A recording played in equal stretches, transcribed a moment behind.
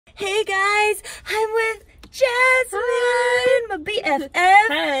Hey guys, I'm with Jasmine, my BFF.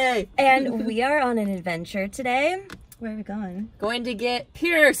 Hey! And we are on an adventure today. Where are we going? Going to get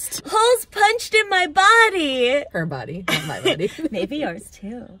pierced. Holes punched in my body. Her body, not my body. Maybe yours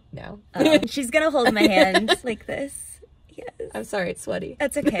too. No. She's gonna hold my hand like this. Yes. I'm sorry, it's sweaty.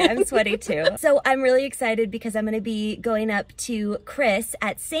 That's okay, I'm sweaty too. So I'm really excited because I'm gonna be going up to Chris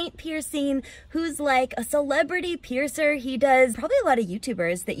at Saint Piercing, who's like a celebrity piercer. He does probably a lot of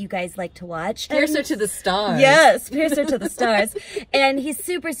YouTubers that you guys like to watch. Piercer to the stars. Yes, piercer to the stars. And he's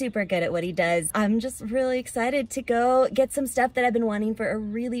super, super good at what he does. I'm just really excited to go get some stuff that I've been wanting for a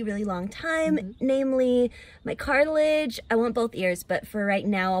really, really long time, namely my cartilage. I want both ears, but for right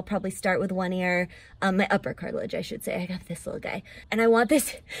now, I'll probably start with one ear. My upper cartilage, I should say. I got this little guy. And I want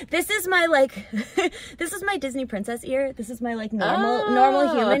this. This is my like, this is my Disney princess ear. This is my like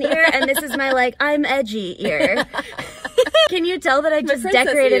normal human ear. And this is my like, I'm edgy ear. Can you tell that I just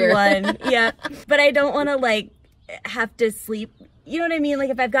decorated ear. One? Yeah. But I don't want to like have to sleep. You know what I mean?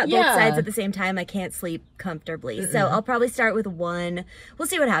 Like if I've got both sides at the same time, I can't sleep comfortably. So I'll probably start with one. We'll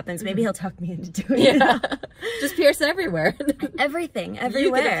see what happens. Maybe he'll talk me into doing it. Just pierce everywhere. Everything,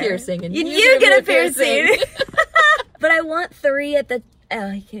 everywhere. You get a piercing. And you get a piercing. But I want 3 at the, oh,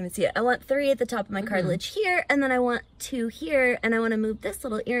 you can't even see it. I want 3 at the top of my cartilage here, and then I want 2 here, and I want to move this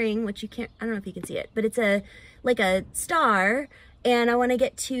little earring, which you can't, I don't know if you can see it, but it's a, like a star. And I want to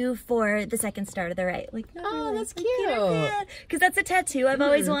get 2 for the second star to the right. Like, no, oh, really, that's cute. Because that's a tattoo I've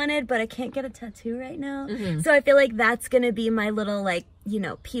always wanted, but I can't get a tattoo right now. So I feel like that's going to be my little, like, you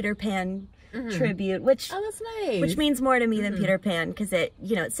know, Peter Pan tribute, which that's nice. Which means more to me than Peter Pan, because it,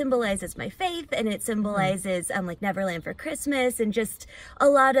 you know, it symbolizes my faith, and it symbolizes like Neverland for Christmas, and just a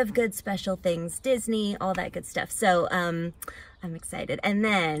lot of good special things, Disney, all that good stuff. So I'm excited. And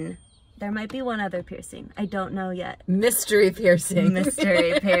then there might be one other piercing. I don't know yet. Mystery piercing.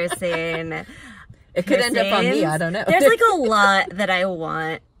 Mystery piercing. It could end up on me. I don't know. There's like a lot that I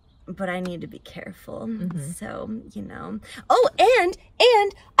want, but I need to be careful. So, you know. Oh, and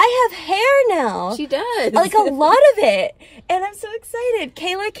I have hair now. She does. Like a lot of it. And I'm so excited.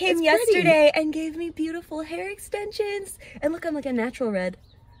 Kayla came yesterday and gave me beautiful hair extensions. And look, I'm like a natural red.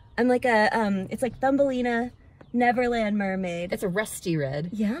 I'm like a, it's like Thumbelina Neverland mermaid. It's a rusty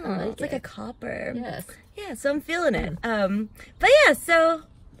red. Yeah, it's like a copper. Yes. Yeah, so I'm feeling it. But yeah, so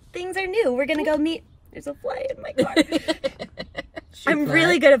things are new. We're gonna go meet. There's a fly in my car. I'm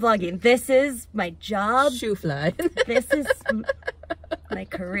really good at vlogging. This is my job. Shoe fly. This is my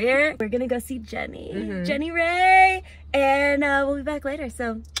career. We're gonna go see Jenny. Jenny Rae. And we'll be back later,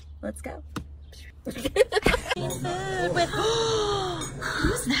 so let's go. Who's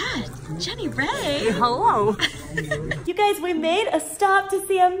that? Jenny Rae. Hello. You guys, we made a stop to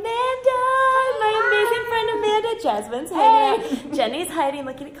see Amanda. My amazing friend Amanda. Jasmine's hanging out. Jenny's hiding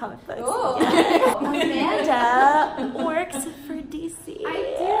looking at comic books. Yeah. Amanda works for DC. I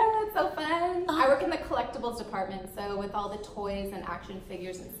do. It's so fun. I work in the collectibles department, so with all the toys and action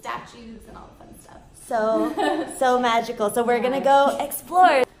figures and statues and all the fun stuff. So magical. So we're gonna go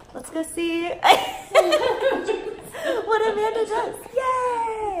explore. Let's go see what Amanda does.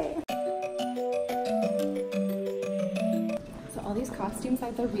 Yay! So all these costumes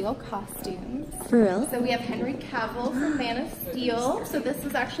are the real costumes. For real? So we have Henry Cavill from Man of Steel. So this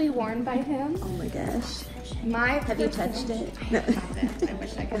was actually worn by him. Oh my gosh. Have you touched it? I haven't. I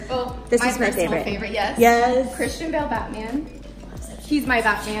wish I could. Oh, this is my favorite. Yes. Yes. Christian Bale Batman. He's my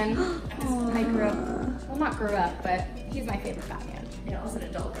Batman. I grew up. Well, not grew up, but he's my favorite Batman. Yeah, I was an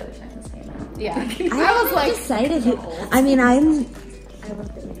adult by the time this came out. Yeah. I was like decided who, I mean, I love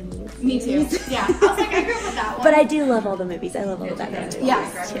the movies. Me too. Yeah. I was like, I grew up with that one. But I do love all the movies. I love all the Batman movies.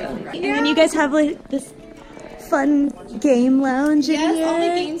 Yes. Too. And then you guys have like this fun game lounge in here. Yes, all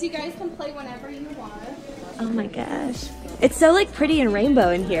the games you guys can play whenever you want. Oh my gosh. It's so like pretty and rainbow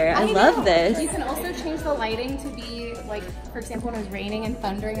in here. I love this. You can also change the lighting to be like, for example, when it was raining and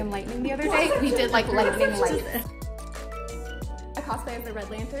thundering and lightning the other day, we did like lightning lights. I cosplay as the Red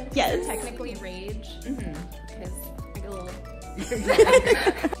Lantern. Yes. So technically Rage. Because I get a little...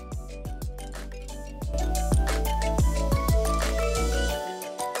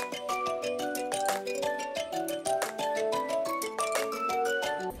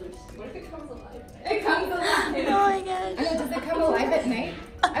 What if it comes alive? It comes alive. Oh my gosh. I know, does it come alive at night?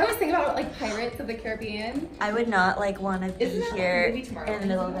 I always think about like Pirates of the Caribbean. I would not like want to be here in maybe tomorrow? the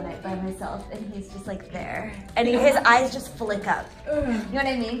middle of the night by myself, and he's just like there, and his eyes just flick up. You know what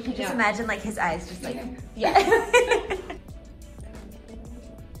I mean? You just imagine like his eyes just like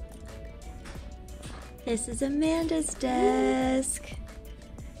This is Amanda's desk.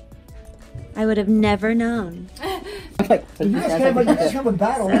 I would have never known. like, You guys have a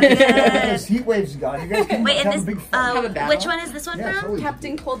battle. This heat wave's gone. You guys can Wait, have and a big this, fight. which one is this one Yeah, from? totally.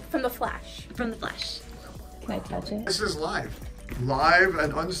 Captain Cold from The Flash. From The Flash. Can I touch it? This is live. Live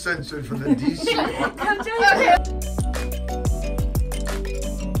and uncensored from the DC. Come to it.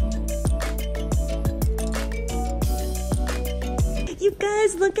 You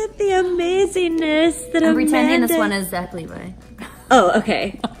guys, look at the amazingness that I'm pretending Amanda... this one is Zach Levi. Oh,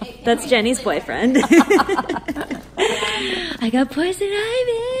 okay. That's Jenny's boyfriend. I got poison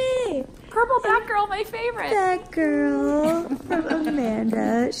ivy. Purple Batgirl, my favorite. That girl from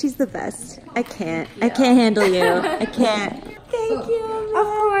Amanda. She's the best. I can't handle you. I can't. Thank you, Amanda. Of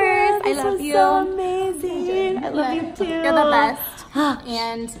course. I This love was you. so amazing. I love you too. You're the best.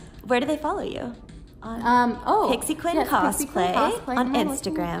 And Where do they follow you? Pixie Quinn yes, cosplay, Pixie Quinn cosplay on on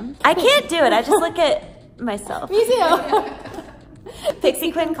Instagram. I can't do it. I just look at myself. me too.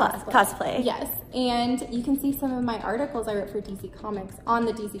 Pixie Quinn cosplay. Yes, and you can see some of my articles I wrote for DC Comics on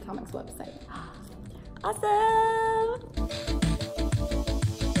the DC Comics website. Awesome.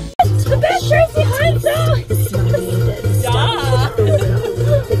 The best Tracy Hines song.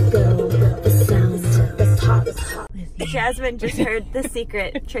 Jasmine just heard the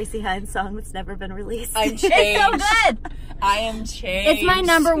secret Tracy Hines song that's never been released. I'm changed. It's so good. I am changed. It's my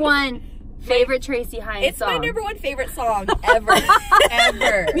 #1 favorite Tracy Hines It's song. my #1 favorite song ever.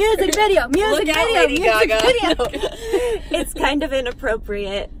 Ever. Music video. Music Look at video. Lady music Gaga. video. It's kind of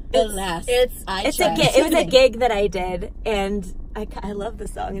inappropriate. Alas. It was a gig that I did, and I love the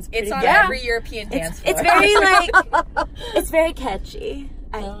song. It's pretty It's on good. every European dance floor. It's very it's very catchy.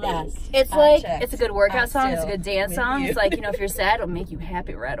 I think. It's I like, checked. it's a good workout I'm song. It's a still good dance with song. you. It's like, if you're sad, it'll make you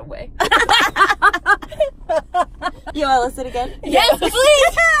happy right away. You want to listen again? Yes,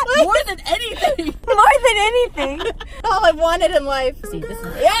 please. More than anything. More than anything. all I've wanted in life. See, this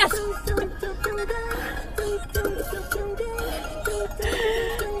is Yes!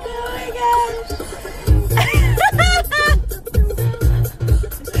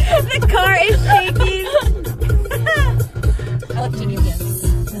 The car is shaking. I like Jenny again.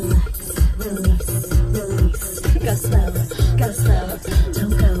 Go slow,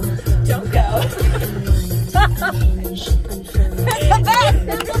 don't go.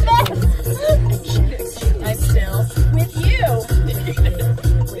 I'm still with you.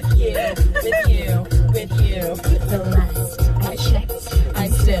 with you. I checked.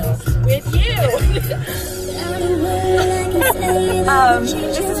 I'm still with you.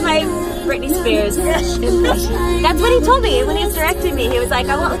 This is my Britney Spears impression. That's what he told me when he was directing me. He was like,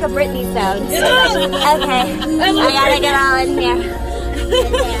 I want like a Britney sound. Okay, I gotta get all in here.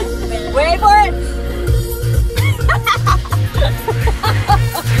 Wait for it.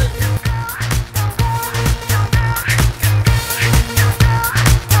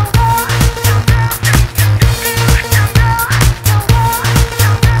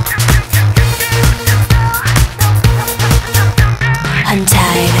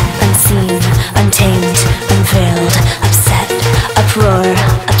 Untied, unseen, untamed, unveiled, upset, uproar,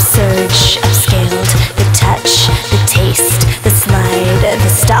 upsurge, upscaled, the touch, the taste, the slide, the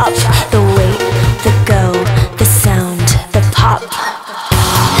stop, the wait, the go, the sound, the pop.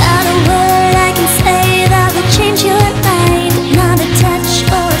 Not a word I can say that will change your mind. Not a touch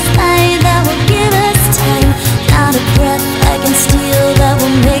or a slide that will give us time. Not a breath I can steal that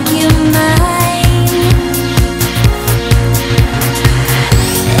will make you mine.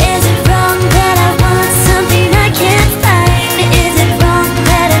 Is it wrong that I want something I can't find? Is it wrong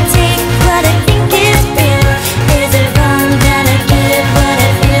that I take what I think is real? Is it wrong that I give what I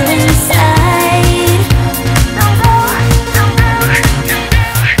feel inside? Don't go, don't go, don't go, don't go,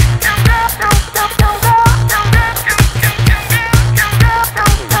 don't go,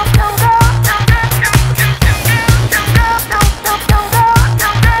 don't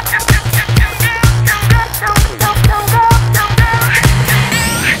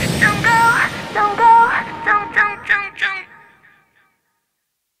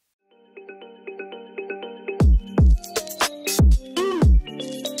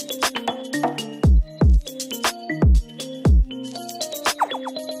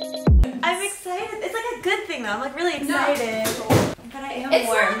I'm excited. It's like a good thing though. I'm like really excited. But I am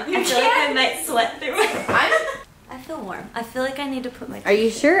warm. I feel like I might sweat through it. I feel warm. I feel like I need to put my... Are you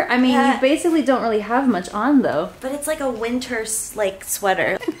sure? I mean, Yeah. you basically don't really have much on, though. But it's like a winter like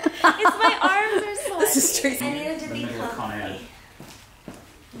sweater. It's my arms are sweaty. This is Tracy. I needed to be comfy.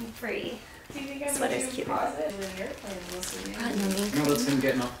 I'm free. Sweater's cute. No, that's him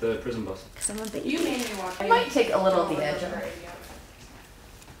getting off the prison bus. Because I'm a baby. You made me walk. It might take a little of the edge off.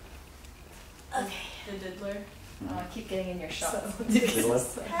 Okay. The diddler. Oh, I keep getting in your shot.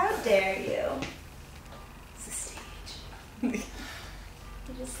 How dare you? It's a stage. You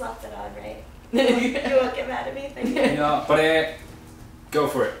just slapped it on, right? You won't get mad at me, thank you. Yeah, but go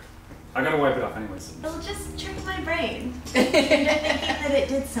for it. I gotta wipe it off anyways. It'll just trick my brain into thinking that it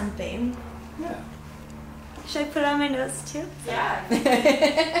did something. Yeah. Should I put it on my nose too? Yeah.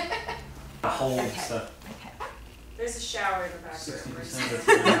 The whole Okay. stuff. Okay. There's a shower in the back room. 60%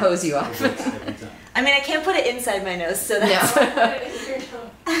 of the Hose you off. every time. I mean, I can't put it inside my nose, so that's... Put it in your nose.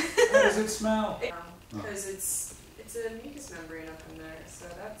 How does it smell? Because it's a mucus membrane up in there, so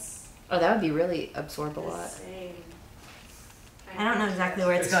that's Oh, that would be really absorb a lot. insane. I don't know exactly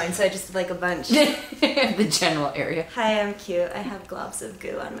where it's going, so I just like a bunch. The general area. Hi, I'm cute. I have globs of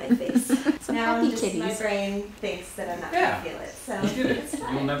goo on my face. Some Now happy I'm just, my kitties. brain thinks that I'm not Yeah. gonna feel it, so You did it. it's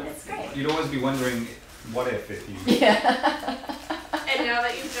fine. You'll never, It's great. You'd always be wondering, what if you... Yeah. And now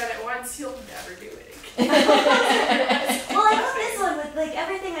that you've done it once, you'll never do it again. Well, I love this one with like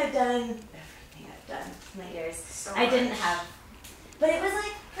everything I've done in my years. So I didn't much. have, but it was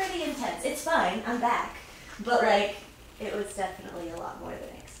like pretty intense. It's fine. I'm back, but like it was definitely a lot more than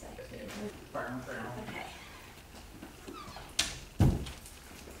I expected. Okay.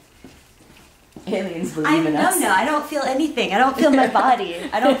 Aliens believe in us. No, I don't feel anything. I don't feel my body.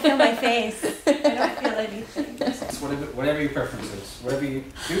 I don't feel my face. I don't feel anything. It's whatever your preference is. Whatever you...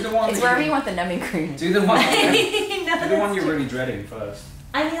 Do the one It's that wherever you want the numbing cream. Do the one, No, do the that's one you're true. really dreading first.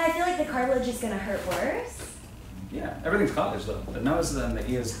 I mean, I feel like the cartilage is gonna hurt worse. Yeah, everything's cartilage though. The nose and the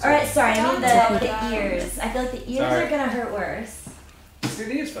ears. All right, sorry. I mean the Don't. ears. I feel like the ears Sorry. are gonna hurt worse. Let's do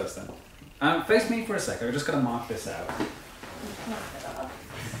the ears first then. Face me for a second. I'm just gonna mark this out.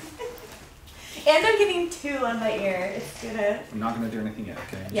 And I'm getting 2 on my ear. It's gonna. I'm not gonna do anything yet,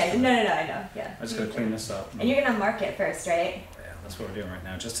 okay? Yeah, no, I know. Yeah. I just gotta clean this up. And you're gonna mark it first, right? Yeah, that's what we're doing right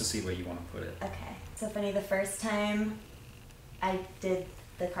now, just to see where you want to put it. Okay. So funny, the first time I did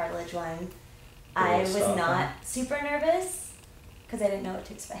the cartilage one, I was stop, not super nervous because I didn't know what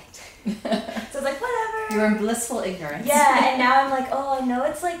to expect. So I was like, whatever. You're in blissful ignorance. Yeah, and now I'm like, oh, I know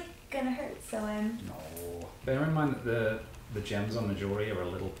it's like gonna hurt, so I'm. No. Bear in mind that the gems on the jewelry are a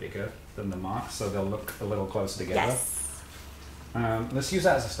little bigger than the marks, so they'll look a little closer together. Yes. Let's use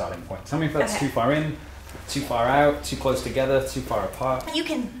that as a starting point. Tell me if that's Okay. too far in, too far out, too close together, too far apart. You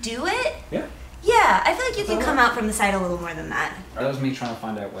can do it. Yeah. Yeah, I feel like you can come out from the side a little more than that. That was me trying to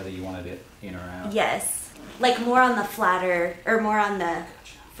find out whether you wanted it in or out. Yes. Like more on the flatter, or more on the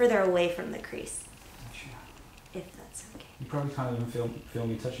further away from the crease, if that's okay. You probably can't even feel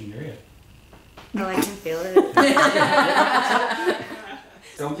me touching your ear. Oh, I can feel it.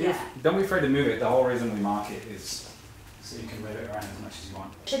 Don't be Yeah. don't be afraid to move it. The whole reason we mark it is so you can move it around as much as you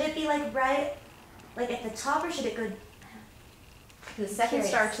want. Should it be like right, like at the top, or should it go? The second Curious.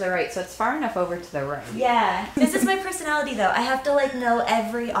 star to the right, so it's far enough over to the right. Yeah. This is my personality, though. I have to like know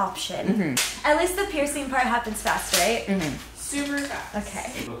every option. At least the piercing part happens fast, right? Super fast.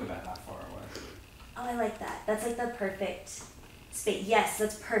 Okay. Look about that far away. Oh, I like that. That's like the perfect space. Yes,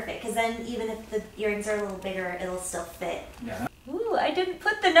 that's perfect. Because then even if the earrings are a little bigger, it'll still fit. Yeah. Ooh, I didn't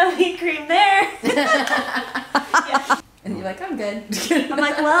put the no-heat cream there. Yeah. And you're like, I'm good. I'm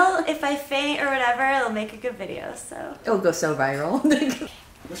like, well, if I faint or whatever, it'll make a good video, so. It'll go so viral.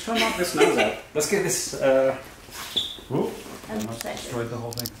 Let's try and knock this nose out. Let's get this. Whoop. I'm Almost excited. destroyed the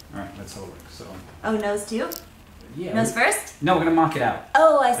whole thing. All right, let's have a look. So. Oh, nose too? Yeah. Nose first? No, we're gonna mark it out.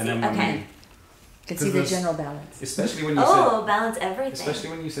 Oh, I And see. then when Okay. we- Can see the Because general balance. Especially when you Oh, balance everything. said.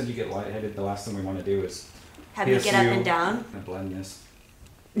 Especially when you said you get lightheaded. The last thing we want to do is. Have you pierce get up you and down? And blend this.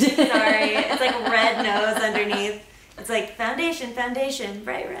 Sorry, it's like red nose underneath. It's like foundation,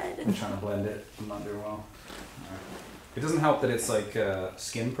 bright red. I'm trying to blend it. I'm not doing well. Alright. It doesn't help that it's like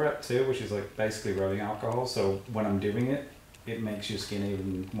skin prep too, which is like basically rubbing alcohol. So when I'm doing it, it makes your skin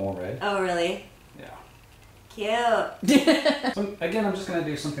even more red. Oh, really? Yeah. Cute. So again, I'm just gonna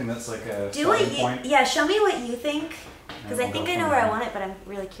do something that's like a Do what starting you, point. yeah, show me what you think. Because and I we'll think go I know from where I there. want it, but I'm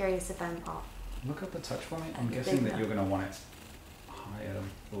really curious if I'm off. Look up the touch point. I'm Big guessing that one. you're gonna want it higher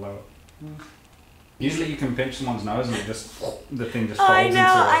than lower. Usually you can pinch someone's nose and the thing just Oh, folds I into know.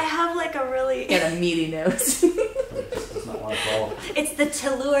 I it. have like a really. Get a meaty nose. But it just does not want to fall. It's the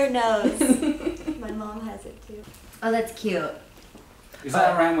Tallur nose. My mom has it too. Oh, that's cute. Is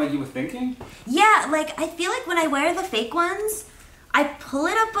that around where you were thinking? Yeah, like I feel like when I wear the fake ones, I pull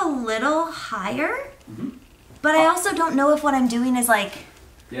it up a little higher. Mhm. But I also don't know if what I'm doing is like.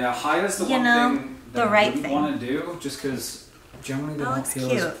 Yeah, higher's the You one know, thing the that right I wouldn't thing. want to do, just because generally they Oh, don't it's heal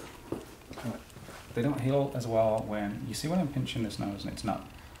cute. they don't heal as well when you see when I'm pinching this nose and it's not.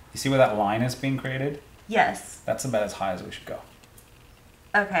 You see where that line is being created? Yes. That's about as high as we should go,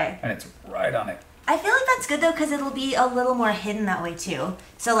 Okay. and it's right on it. I feel like that's good though, because it'll be a little more hidden that way too.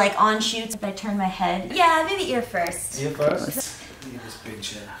 So like on shoots, if I turn my head. Yeah, maybe ear first. Ear first? Look at this big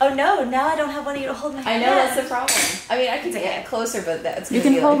chair. Oh no, now I don't have one of you to hold my I hand. know, that's the problem. I mean, I can get closer, but that's You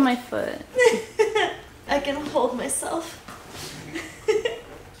can hold my foot. I can hold myself.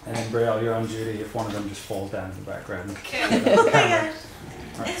 And then Brielle, you're on duty if one of them just falls down in the background. Oh my gosh.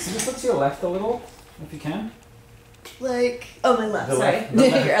 Alright, so just look to your left a little, if you can. Like, oh my left, The sorry. left, the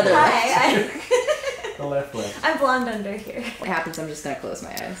left. Your other Hi, The left. I'm blonde under here. What happens? I'm just gonna close my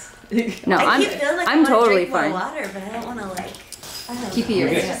eyes. No, I I'm keep feeling like I I'm want totally to drink fine. more water, but I don't want to like. I don't Keep know. your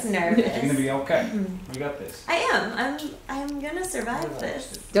I'm ears. just You're gonna nervous. be okay. We got this. I am. I'm gonna survive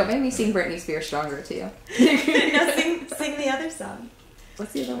this. Don't make me sing Britney Spears Stronger to you. No, sing the other song.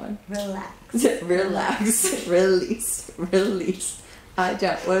 What's the other one? Relax. Relax. Release. Release. I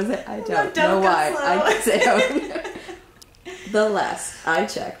don't. What is it? I don't don't know go why. slow. I say the last I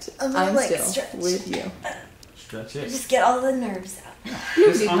checked, I'm gonna, I'm like, still stretch. with you. Stretch it. Just get all the nerves out.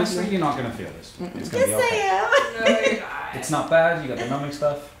 This, honestly, you're not gonna feel this. It's gonna be Yes, okay. I am. No, you're not. It's not bad. You got the numbing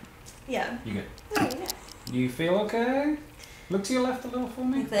stuff. Yeah. You good. Oh, yeah. You feel okay? Look to your left a little for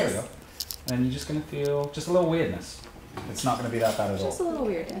me. Like There this? you go. And you're just gonna feel just a little weirdness. It's not gonna be that bad at all. Just a little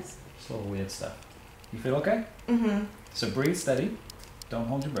weirdness. Just a little weird stuff. You feel okay? Mm-hmm. So breathe steady. Don't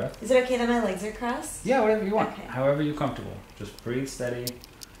hold your breath. Is it okay that my legs are crossed? Yeah, whatever you want. Okay. However you're comfortable. Just breathe steady.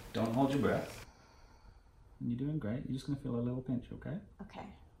 Don't hold your breath. And you're doing great. You're just gonna feel a little pinch, okay? Okay.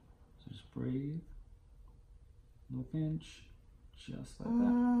 So just breathe. Little pinch. Just like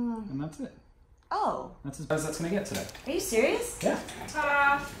that. And that's it. Oh, That's as bad as that's gonna get today. are you serious? Yeah.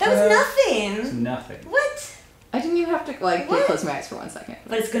 Ta-da! That was It's nothing. nothing. What? I didn't even have to like What? close my eyes for 1 second.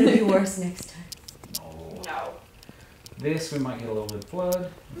 But it's gonna be worse next time. No. No. This, we might get a little bit of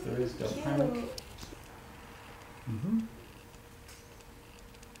blood. If there is, don't panic.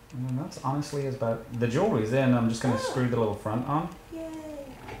 And then that's honestly is about the jewelry's in. I'm just gonna screw the little front on. Yay.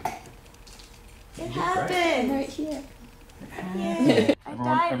 It You did happened. Right here. Yay. I Everyone-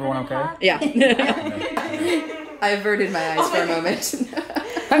 died, everyone but it okay? happened. Yeah. I averted my eyes for a moment.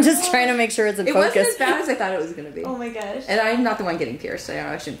 I'm just trying to make sure it's in It wasn't focus. as bad as I thought it was gonna be. Oh my gosh. And I'm not the one getting pierced, so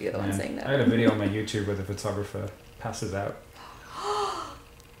I shouldn't be the one Yeah. saying I that. had a video on my YouTube where the photographer passes out.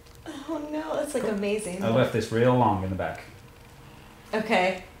 Oh no, that's like amazing. I left this real long in the back.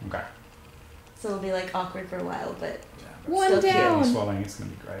 Okay. Okay. So it'll be like awkward for a while, but One Still cute. down. Swallowing, it's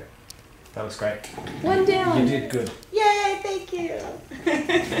gonna be great. That looks great. One down. You did good. yay, thank you.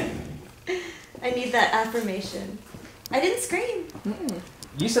 I need that affirmation. I didn't scream.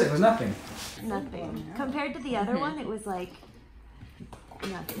 You said it was nothing. Nothing. Compared to the other one, it was like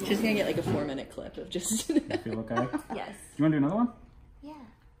nothing. She's gonna get like a 4-minute clip of just. You feel okay? Yes. You wanna do another one? Yeah.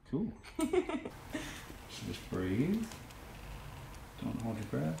 Cool. So just breathe. Don't hold your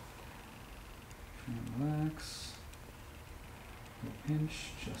breath. Try and relax. Little pinch,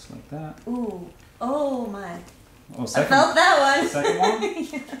 just like that. Ooh. Oh my. Oh, I second, felt that one. second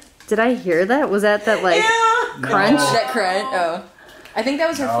one? Did I hear that? Was that like Ew. crunch? No. That crunch. Oh. I think that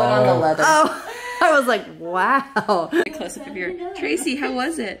was her foot on the No. leather. Oh, I was like, wow. Close up of your Tracy. How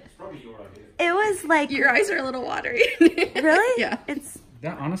was it? Probably your idea. It was like Your eyes are a little watery. really. Yeah. It's.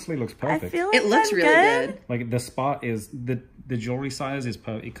 That honestly looks I perfect. feel like It looks I'm really good. Like the spot is the jewelry size is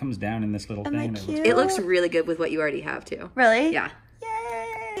it comes down in this little Am I thing. and it looks- cute? It looks really good with what you already have too. Really. Yeah.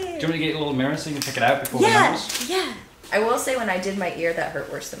 Yay. Do you want me to get a little mirror so you can check it out before the Yeah. nose? Yeah. I will say when I did my ear, that hurt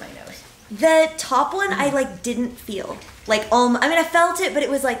worse than my nose. The top one I like didn't feel. Like I mean I felt it, but it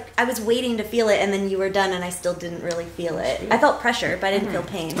was like I was waiting to feel it and then you were done and I still didn't really feel it. I felt pressure, but I didn't feel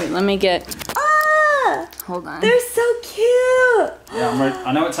pain. Wait, let me get. Ah! Hold on. They're so cute. Yeah,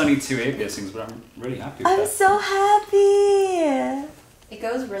 I know it's only 2 ear piercings, but I'm really happy with I'm that. so happy. It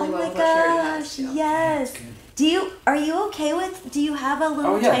goes really Oh well my with what she already has. gosh, too. yes. Are you okay with, do you have a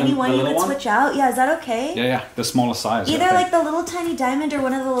little Oh, yeah, tiny the one you little would one? switch out? Yeah, is that okay? Yeah, the smaller size. I Either think. like the little tiny diamond or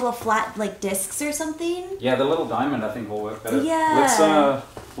one of the little flat like discs or something. Yeah, the little diamond I think will work better. Yeah. Let's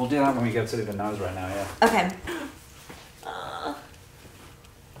we'll do that when we get to the nose right now, yeah. Okay.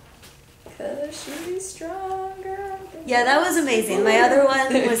 'Cause she's stronger. Yeah, that was amazing. My other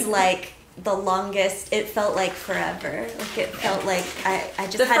one was like the longest. It felt like forever. Like it felt like I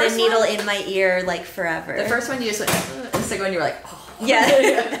just The had a first needle one? in my ear like forever. The first one you just went, and the second one you're like, oh. Yeah,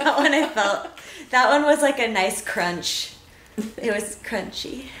 that one I felt. That one was like a nice crunch. It was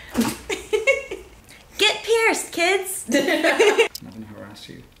crunchy. Get pierced, kids! Nothing to harass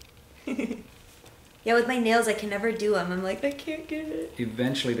you. Yeah, with my nails, I can never do them. I'm like, I can't get it.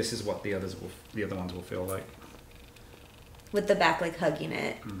 Eventually, this is what the other ones will feel like. With the back, like hugging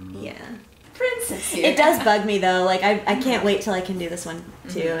it. Mm-hmm. Yeah. princess here. It does bug me though. Like I can't wait till I can do this one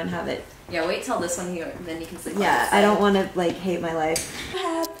too and have it. Yeah, wait till this one here, then you can sleep. Yeah, I don't want to like hate my life.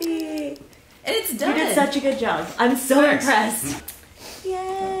 Happy. And it's done. You did such a good job. I'm so Thanks. impressed. Yay.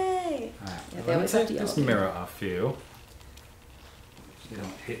 Alright, Yeah, they let me always have take to yell this at you. mirror off you. So you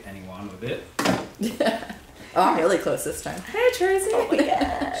don't hit anyone with it. Oh, I'm really close this time. Hey, Tracy. Oh my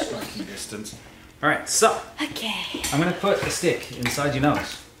god. Striking distance. Alright, so Okay. I'm gonna put a stick inside your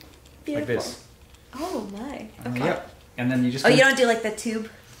nose. Beautiful. Like this. Oh my. Yep. And then you just Oh, you don't do like the tube?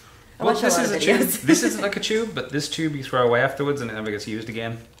 I well, watch this a lot is of a tube. videos. This is like a tube, but this tube you throw away afterwards and it never gets used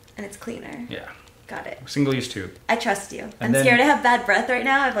again. And it's cleaner. Yeah. Got it. Single use tube. I trust you. I'm And then- scared I have bad breath right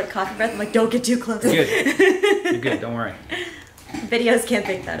now. I have like coffee breath. I'm like, don't get too close. You're good. You're good, don't worry. Videos can't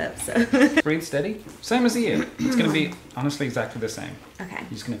pick that up, so. Breathe steady. Same as the ear. It's gonna be honestly exactly the same. Okay. You're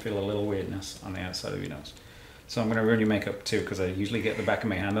just gonna feel a little weirdness on the outside of your nose. So I'm gonna ruin your makeup too, because I usually get the back of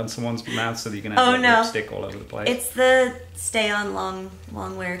my hand on someone's mouth so that you can have Oh, like, no. lipstick all over the place. It's the stay on long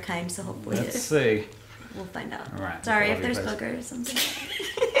wear kind, so hopefully Let's see. we'll find out. All right, Sorry all if over your there's face. boogers or something.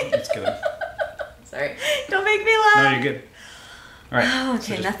 It's good. Sorry. Don't make me laugh. No, you're good. All right. Oh, so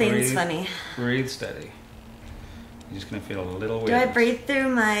okay, just nothing's breathe, funny. Breathe steady. You're just gonna feel a little weird. Do I breathe through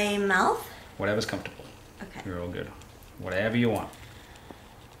my mouth? Whatever's comfortable. Okay. You're all good. Whatever you want.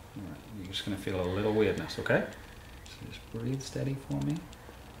 All right. You're just gonna feel a little weirdness, okay? So just breathe steady for me.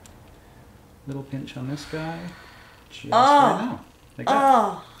 Little pinch on this guy. Just right now. Like that.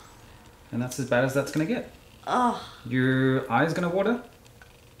 Oh. And that's as bad as that's gonna get. Oh. Your eye's gonna water.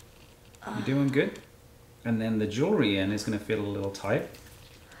 You're doing good. And then the jewelry in is gonna feel a little tight.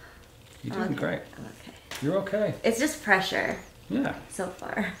 You're doing great. Okay. You're okay. It's just pressure Yeah. so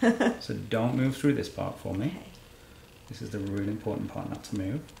far. So don't move through this part for me. Okay. This is the really important part not to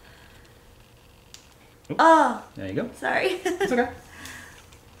move. Oop, Oh, there you go. sorry. It's okay.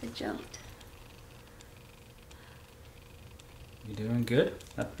 I jumped. You're doing good.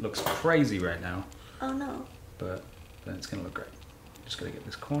 That looks crazy right now, Oh no. but then it's gonna look great. Just gotta get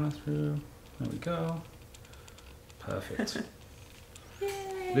this corner through. There we go. Perfect.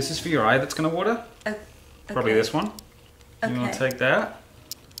 Yay. This is for your eye that's gonna water. Probably Okay. this one. You want to Okay. take that.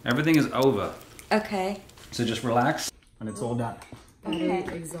 Everything is over. Okay. So just relax and it's all done. Okay.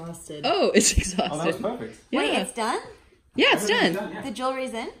 Exhausted. Oh, it's exhausted. perfect. Yeah. Wait, it's done? Yeah, it's done. The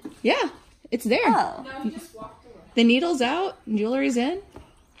jewelry's in? Yeah, it's there. Oh. No, he just walked away. The needle's out, jewelry's in.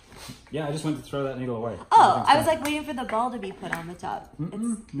 Yeah, I just went to throw that needle away. Oh, I was like waiting for the ball to be put on the top.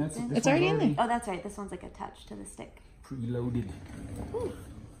 It's already in there. Oh, that's right. This one's like attached to the stick. Preloaded.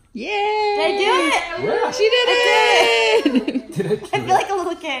 Yay! Did I do it? She did it! Did I I feel like a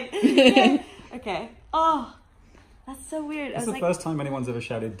little kid. Okay. Oh, that's so weird. That's I the was first time anyone's ever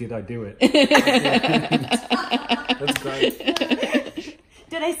shouted, "Did I do it?" That's great.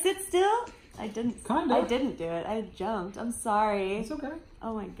 did I sit still? I didn't. Kinda. I didn't do it. I jumped. I'm sorry. It's okay.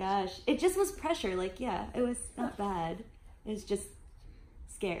 Oh my gosh. It just was pressure. Like, yeah, it was not bad. It was just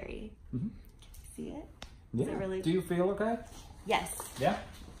scary. See it? Yeah. it really- Do you feel okay? Yes. Yeah.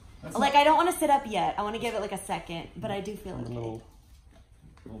 That's Like, I don't want to sit up yet. I want to give it like a second, but I do feel a okay. little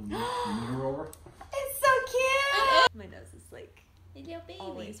mirror over. It's so cute! My nose is like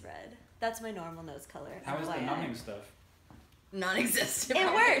always red. That's my normal nose color. How is the FYI. numbing stuff? Non-existent. It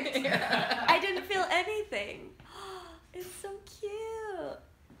worked! I didn't feel anything. It's so cute.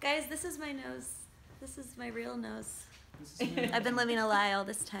 Guys, this is my nose. This is my real nose. I've been living a lie all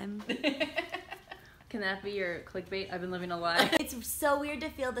this time. Can that be your clickbait? I've been living a lie. It's so weird to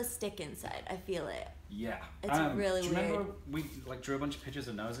feel the stick inside. I feel it. Yeah. It's really do you remember weird. we like drew a bunch of pictures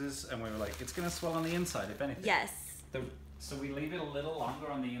of noses and we were like, it's gonna swell on the inside if anything. Yes. So we leave it a little longer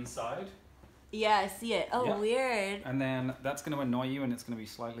on the inside, Yeah, I see it. Oh, Yeah. weird. and then that's gonna annoy you, and it's gonna be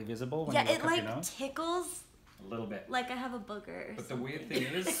slightly visible when Yeah, you look it up like your nose. tickles A little bit. like I have a booger. Or But the something. weird thing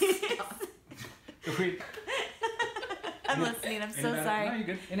is, the weird, I'm listening. I'm in so about, sorry. No, you're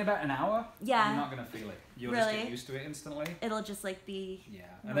good. In about an hour, Yeah. you're not gonna feel it. You'll just Really? get used to it instantly. It'll just like be Yeah,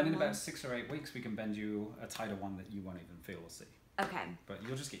 and then in normal. about 6 or 8 weeks, we can bend you a tighter one that you won't even feel or see. Okay. But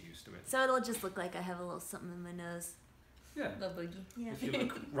you'll just get used to it. So it'll just look like I have a little something in my nose. Yeah, The boogie. Yeah. if you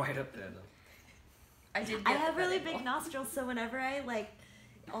look right up there, though. I did. I get have that really angle. big nostrils, so whenever I like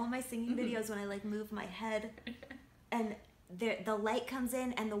all my singing videos, when I like move my head, and the light comes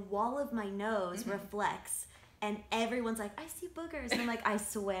in, and the wall of my nose reflects, and everyone's like, "I see boogers," and I'm like, "I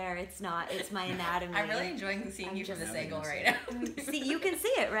swear it's not. It's my anatomy." I'm really enjoying seeing you from just- this angle right now. See, you can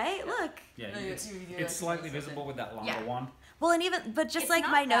see it, right? Look. Yeah, No, it's, you do it's like slightly this, visible with that longer Yeah. one. Well, and even, but just It's like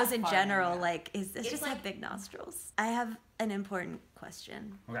not my that nose in far, general, yeah. like, it's just like- have big nostrils. I have an important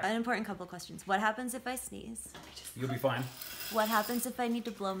question. Okay. An important couple questions. What happens if I sneeze? You'll be fine. What happens if I need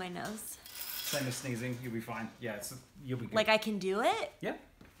to blow my nose? Same as sneezing. You'll be fine. Yeah, you'll be good. Like I can do it? Yeah.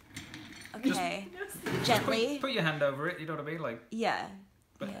 Okay. Gently. Put your hand over it. You know what I mean? Like. Yeah.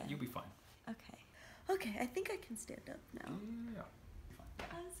 But yeah. you'll be fine. Okay. Okay, I think I can stand up now. Yeah.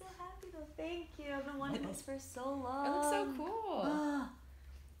 I'm so happy though. Thank you. I've been wanting this for so long. It looks so cool.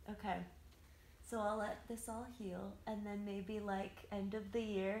 Okay. So I'll let this all heal, and then maybe like end of the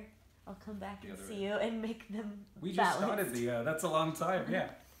year, I'll come back and see you and make them We balanced. just started the year. That's a long time. Yeah.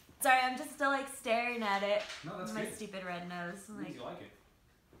 Sorry, I'm just still like staring at it. No, that's my good. stupid red nose. I'm like, You like it?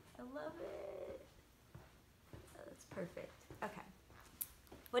 I love it. Oh, that's perfect. Okay.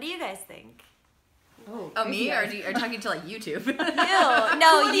 What do you guys think? Oh, me? Or are you talking to like YouTube?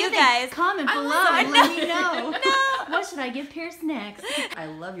 No, you guys. Comment below and let me know. What should I get pierced next? I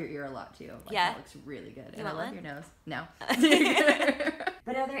love your ear a lot too. Like, Yeah. That looks really good. And want I love one? your nose. No.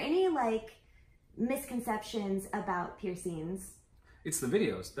 But are there any like misconceptions about piercings? It's the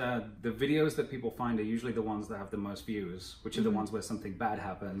videos. The videos that people find are usually the ones that have the most views, which are the ones where something bad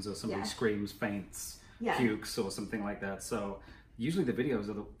happens or somebody screams, faints, pukes or something like that. So usually the videos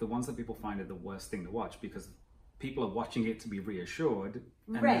are the ones that people find are the worst thing to watch because people are watching it to be reassured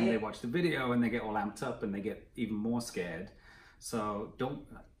and then they watch the video and they get all amped up and they get even more scared. So don't...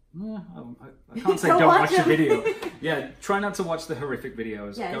 I can't say don't watch the video. Yeah, try not to watch the horrific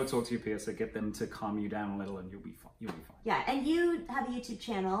videos. Yes. Go talk to your piercer, get them to calm you down a little and you'll be fine. You'll be fine. Yeah, and you have a YouTube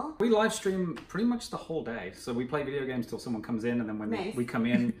channel. We live stream pretty much the whole day. So we play video games till someone comes in and then when we come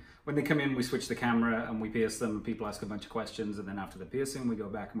in, when they come in, we switch the camera and we pierce them and people ask a bunch of questions and then after the piercing, we go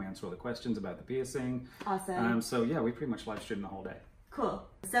back and we answer all the questions about the piercing. Awesome. So yeah, we pretty much live stream the whole day. Cool.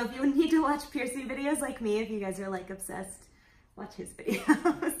 So if you need to watch piercing videos like me, if you guys are like obsessed, watch his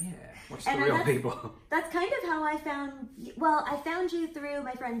videos. Yeah, watch the real people. That's kind of how I found you. Well, I found you through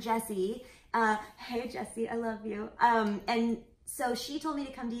my friend Jessie. Hey Jessie, I love you. And so she told me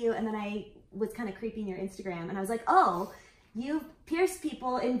to come to you and then I was kind of creeping your Instagram and I was like, oh, you pierce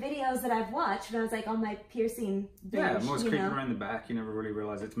people in videos that I've watched. And I was like on my piercing binge, Yeah, I'm always creeping around the back. You never really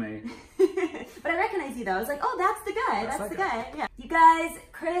realize it's me. But I recognize you though. I was like, oh, that's the guy. That's the guy. Yeah. You guys,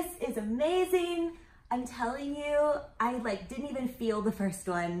 Chris is amazing. I'm telling you, I like didn't even feel the first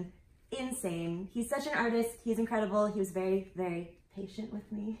one. Insane. He's such an artist. He's incredible. He was very, very patient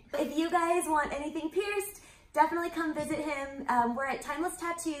with me. If you guys want anything pierced, definitely come visit him. We're at Timeless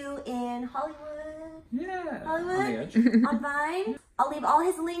Tattoo in Hollywood. Yeah. Hollywood? On the edge. On Vine. I'll leave all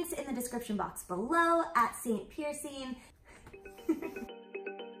his links in the description box below at Saint Piercing.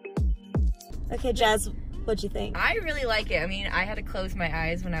 Okay, Jazz, what'd you think? I really like it. I mean, I had to close my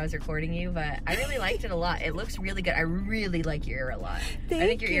eyes when I was recording you, but I really liked it a lot. It looks really good. I really like your ear a lot. I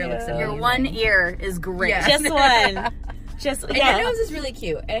think your ear looks amazing. Your one ear is great. Yeah. Just one. And your nose is really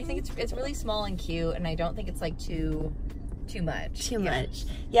cute. And I think it's really small and cute, and I don't think it's like too much. Too much.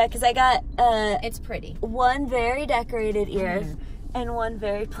 Yeah, because I got it's pretty. One very decorated ear and one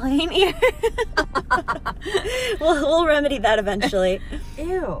very plain ear. we'll remedy that eventually.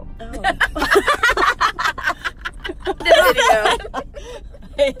 Ew. The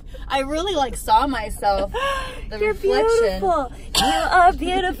video. I really like saw myself. The You're reflection. beautiful. You are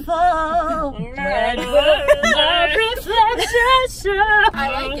beautiful. I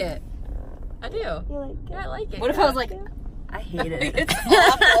like it. I do. You like it? Yeah, I like it. What if I was like, I hate it. it's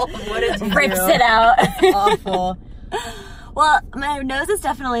awful. What did you Rips do? it out. Awful. Well, my nose is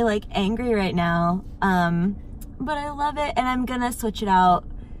definitely like angry right now. But I love it and I'm gonna switch it out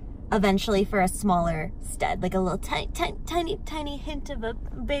eventually for a smaller stud, like a little tiny hint of a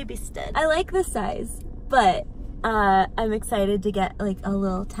baby stud. I like the size, but I'm excited to get like a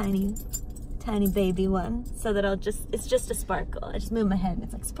little tiny baby one so that it's just a sparkle. I just move my head and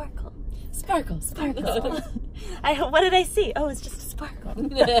it's like sparkle. Sparkle, sparkle. What did I see? Oh, it's just a sparkle.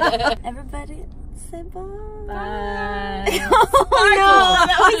 Everybody say bye. Bye. Oh no,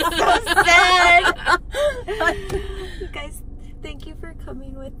 that was so sad. You guys, thank you for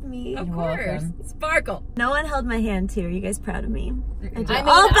coming with me. Of course. Sparkle. No one held my hand too. Are you guys proud of me? I did I mean,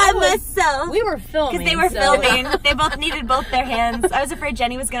 all by myself. We were filming. Because they were filming. They both needed both their hands. I was afraid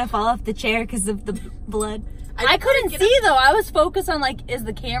Jenny was going to fall off the chair because of the blood. I couldn't see though. I was focused on like, is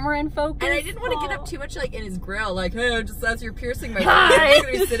the camera in focus? And I didn't want to get up too much like in his grill, like, hey, just as you're piercing my leg,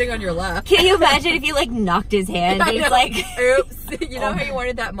 he's sitting on your lap. Can you imagine if you like knocked his hand? He's like, oops. You know how you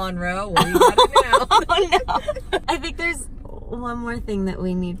wanted that Monroe? Well, you got it now. Oh no. I think there's one more thing that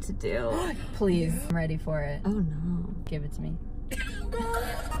we need to do. Please. I'm ready for it. Oh no. Give it to me.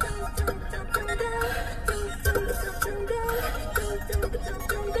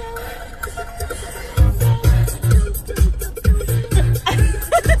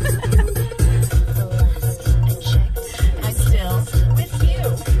 I'm still with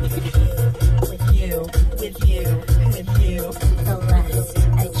you.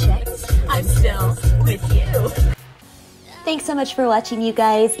 Thanks so much for watching, you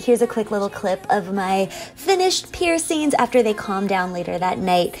guys. Here's a quick little clip of my finished piercings after they calmed down later that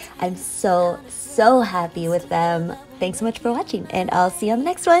night. I'm so happy with them. Thanks so much for watching, and I'll see you on the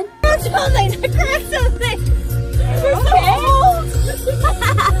next one.